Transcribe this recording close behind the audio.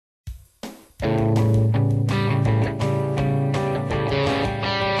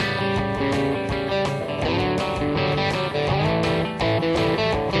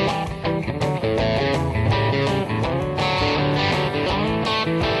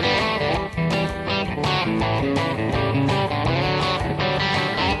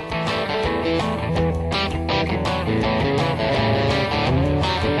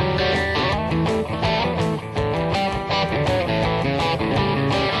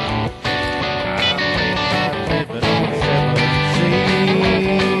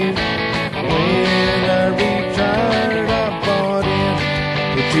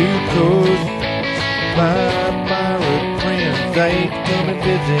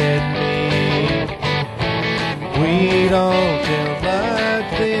visit me. We'd all tell lies,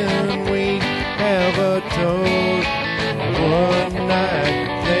 then we'd have a toast. One night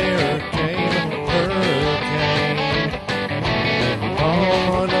there came a hurricane.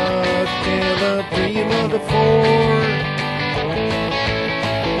 On us till a dream of the four.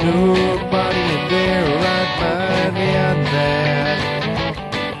 Nobody in their right mind beyond that.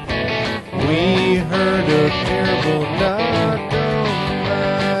 We heard a terrible knock on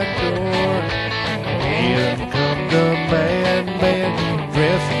my door. In come the man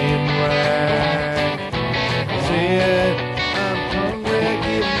dressed in rag. Said, I'm hungry,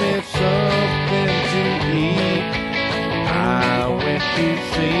 give me something to eat. I went to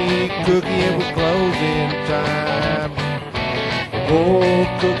see Cookie, it was closing time. Old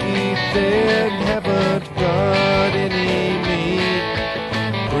Cookie said, haven't got any meat.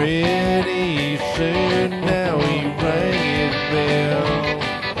 Pretty soon now he rang his bell.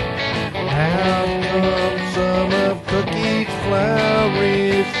 How come some of Cookie's flour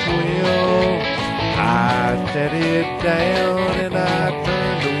is swill? I set it down and I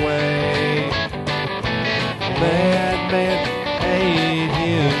turned away. Madman ate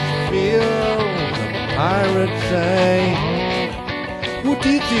his fill. The pirates say, what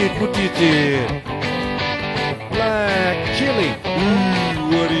is it? What is it? Black chili.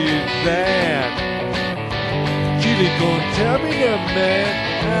 Ooh, what is that? Chili gonna tell me that, man.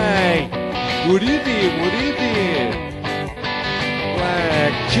 Hey, what is it? What is it?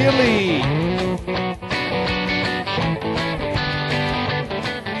 Black chili.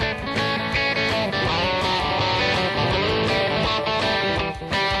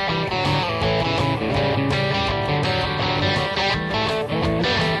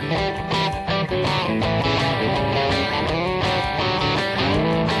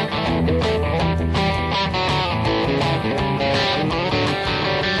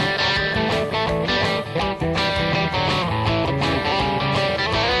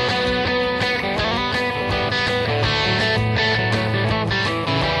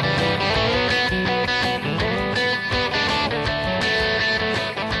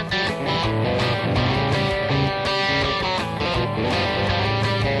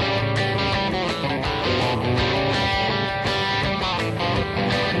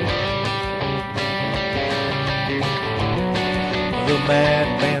 The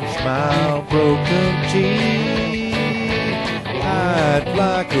madman's smile, broken teeth. I'd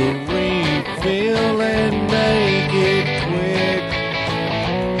like a refill and make it quick.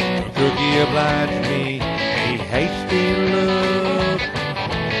 Cookie obliged me a hasty look.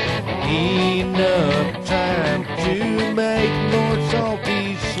 Enough time to make Lord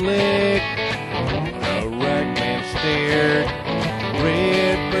Salty slick. The ragman stared,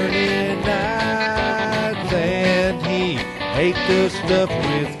 red burning eyes, and he ate the stuff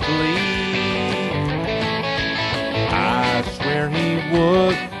with glee. I swear he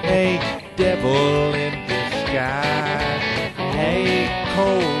was a devil in disguise. Hey,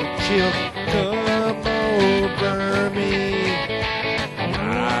 cold chill, come over me.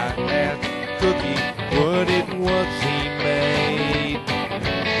 I asked Cookie what it was he made.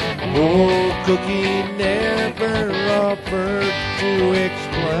 Old Cookie never offered to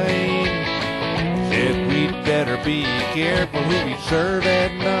explain. Said we'd better be careful who we serve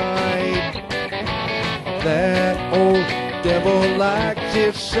at night. That old devil likes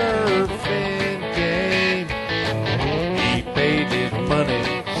his surfing game. He paid his money,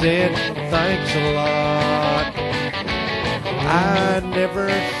 said thanks a lot. I never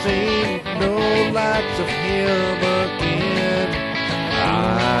seen no likes of him again.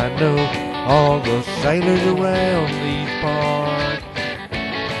 I know all the sailors around these parts.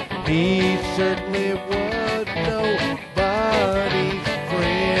 He certainly was nobody's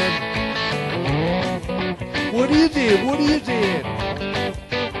friend. What is it? What is it?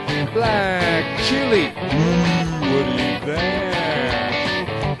 Black chili. Ooh, what is that?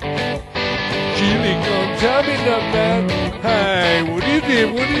 Chili, come tell me that, man. Hey, what is it?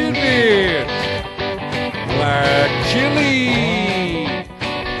 What is it? Black chili.